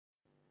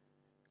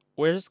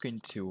we're just going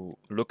to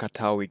look at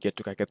how we get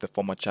to calculate the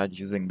formal charge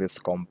using this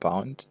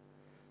compound.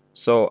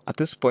 So at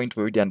this point,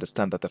 we already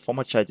understand that the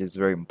formal charge is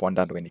very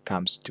important when it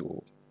comes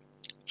to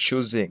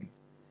choosing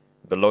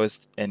the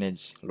lowest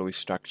energy Lewis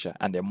structure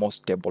and the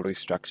most stable Lewis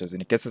structures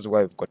in cases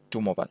where we've got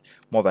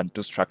more than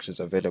two structures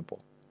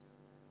available.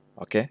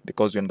 Okay,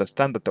 because we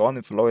understand that the one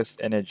with lowest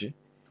energy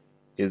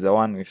is the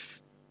one with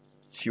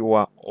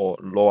fewer or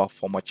lower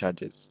formal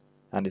charges,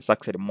 and it's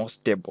actually more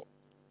stable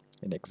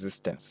in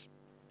existence.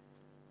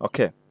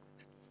 Okay,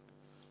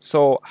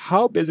 so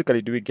how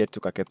basically do we get to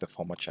calculate the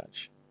formal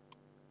charge?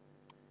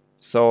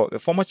 So the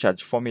formal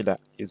charge formula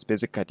is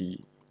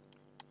basically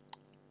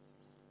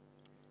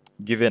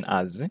given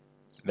as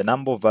the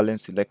number of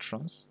valence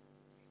electrons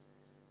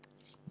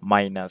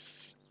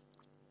minus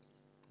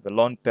the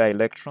lone pair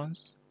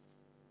electrons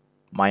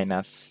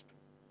minus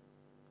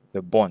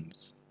the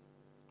bonds.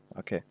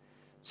 Okay,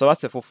 so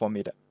that's a full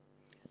formula.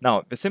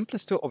 Now, the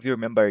simplest way of you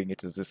remembering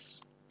it is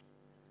this.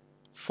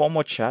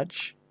 Formal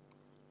charge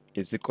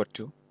is equal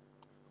to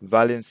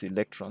valence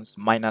electrons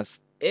minus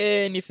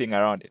anything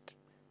around it.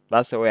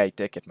 That's the way I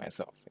take it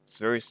myself. It's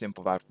very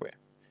simple that way.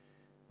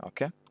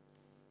 Okay,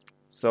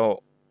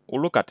 so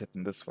we'll look at it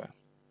in this way.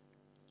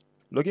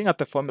 Looking at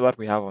the formula that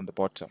we have on the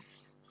bottom,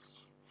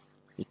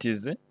 it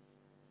is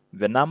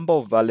the number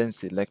of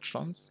valence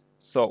electrons.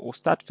 So we'll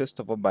start first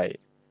of all by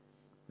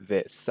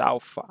the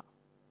sulfur,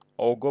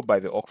 or we'll go by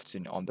the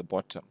oxygen on the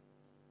bottom.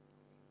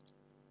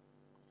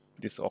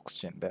 This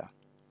oxygen there.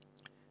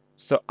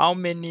 So how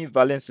many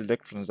valence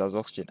electrons does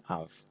oxygen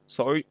have?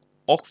 So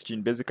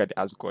oxygen basically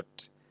has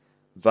got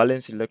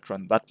valence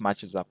electron that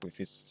matches up with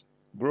its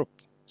group.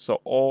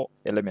 So all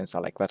elements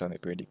are like that on the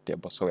periodic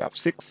table. So we have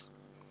 6.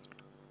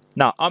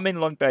 Now, how many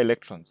lone pair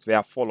electrons? We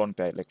have 4 lone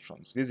pair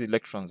electrons. These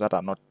electrons that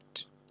are not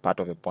part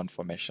of a bond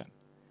formation.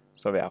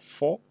 So we have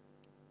 4.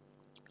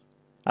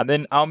 And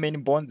then how many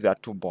bonds? There are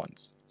 2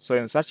 bonds. So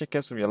in such a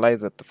case, we realize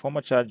that the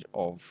formal charge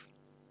of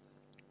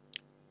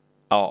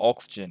our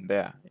oxygen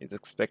there is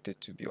expected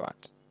to be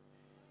what?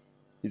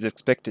 Is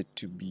expected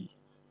to be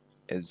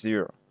a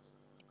 0.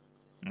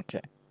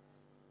 Okay.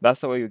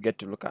 That's the way you get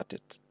to look at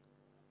it.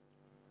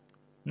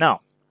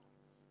 Now,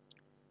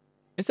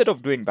 instead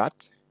of doing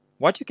that,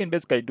 what you can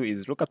basically do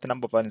is look at the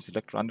number of valence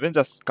electrons and then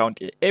just count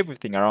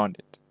everything around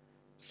it.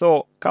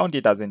 So count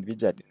it as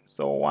individually.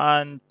 So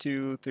 1,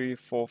 2, 3,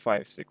 4,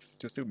 5, 6.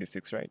 It will still be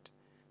 6, right?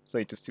 So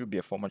it will still be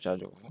a formal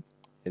charge of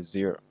a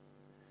 0.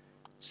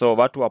 So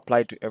that will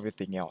apply to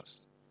everything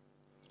else.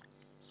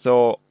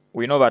 So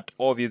we know that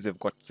all these have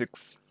got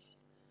 6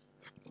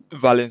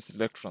 valence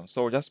electrons.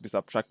 So we'll just be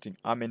subtracting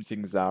how many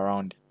things are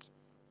around it.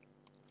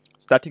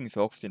 Starting with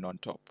the oxygen on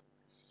top.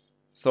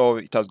 So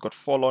it has got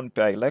 4 lone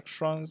pair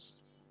electrons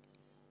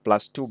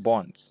plus 2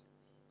 bonds.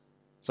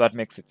 So that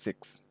makes it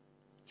 6.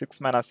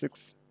 6 minus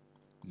 6,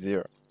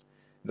 0.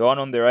 The one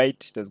on the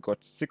right, it has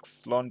got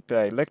 6 lone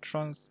pair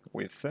electrons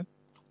with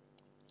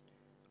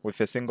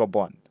a single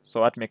bond.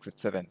 So that makes it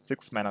 7.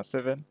 6 minus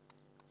 7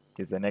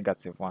 is a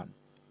negative 1.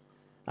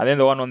 And then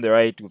the one on the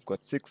right, we've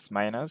got 6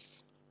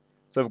 minus.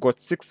 So we've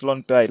got 6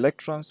 lone pair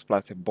electrons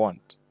plus a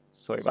bond.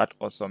 So that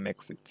also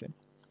makes it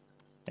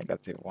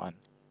negative 1.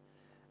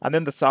 And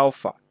then the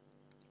sulfur.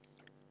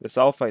 The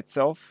sulfur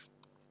itself,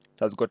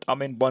 it has got how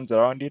many bonds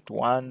around it?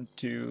 1,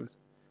 2.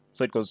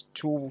 So it goes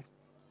 2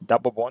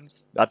 double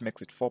bonds. That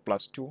makes it 4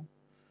 plus 2,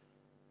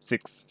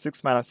 6.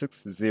 6 minus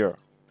 6 is 0,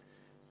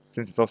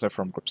 since it's also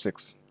from group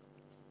 6.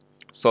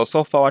 So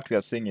far what we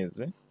are seeing is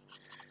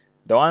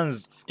the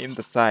ones in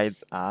the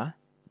sides are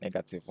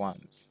negative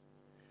 1s.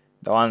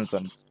 The ones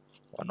on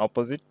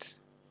opposite,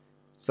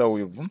 so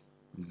we've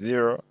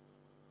 0,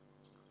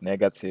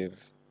 negative,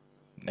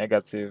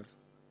 negative,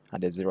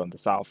 and a 0 on the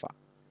sulfur.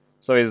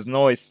 So it's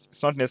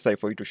not necessary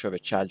for you to show the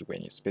charge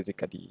when it's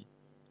basically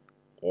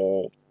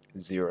all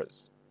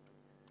zeros.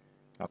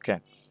 Okay,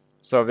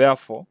 so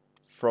therefore,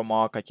 from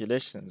our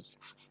calculations,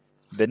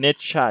 the net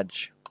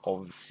charge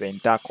of the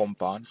entire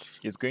compound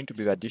is going to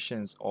be the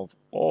additions of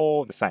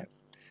all the signs.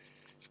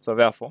 So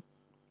therefore,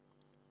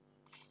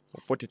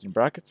 we'll put it in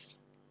brackets.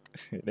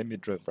 Let me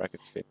draw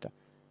brackets better.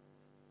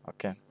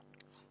 Okay,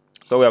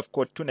 so we have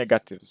got 2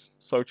 negatives,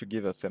 so to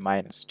give us a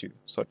minus 2.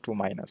 So 2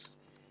 minus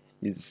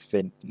is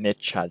the net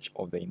charge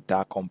of the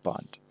entire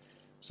compound.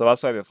 So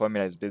that's why the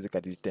formula is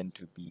basically written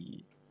to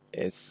be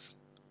S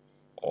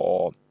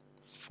or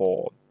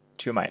for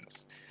 2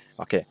 minus.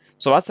 Okay,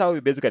 so that's how we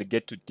basically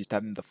get to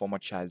determine the formal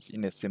charge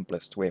in the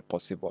simplest way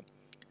possible.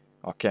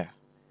 Okay,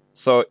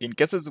 so in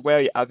cases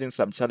where you're having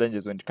some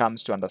challenges when it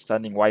comes to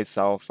understanding why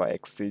sulfur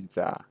exceeds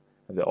the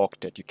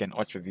octet, you can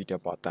watch a video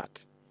about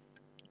that.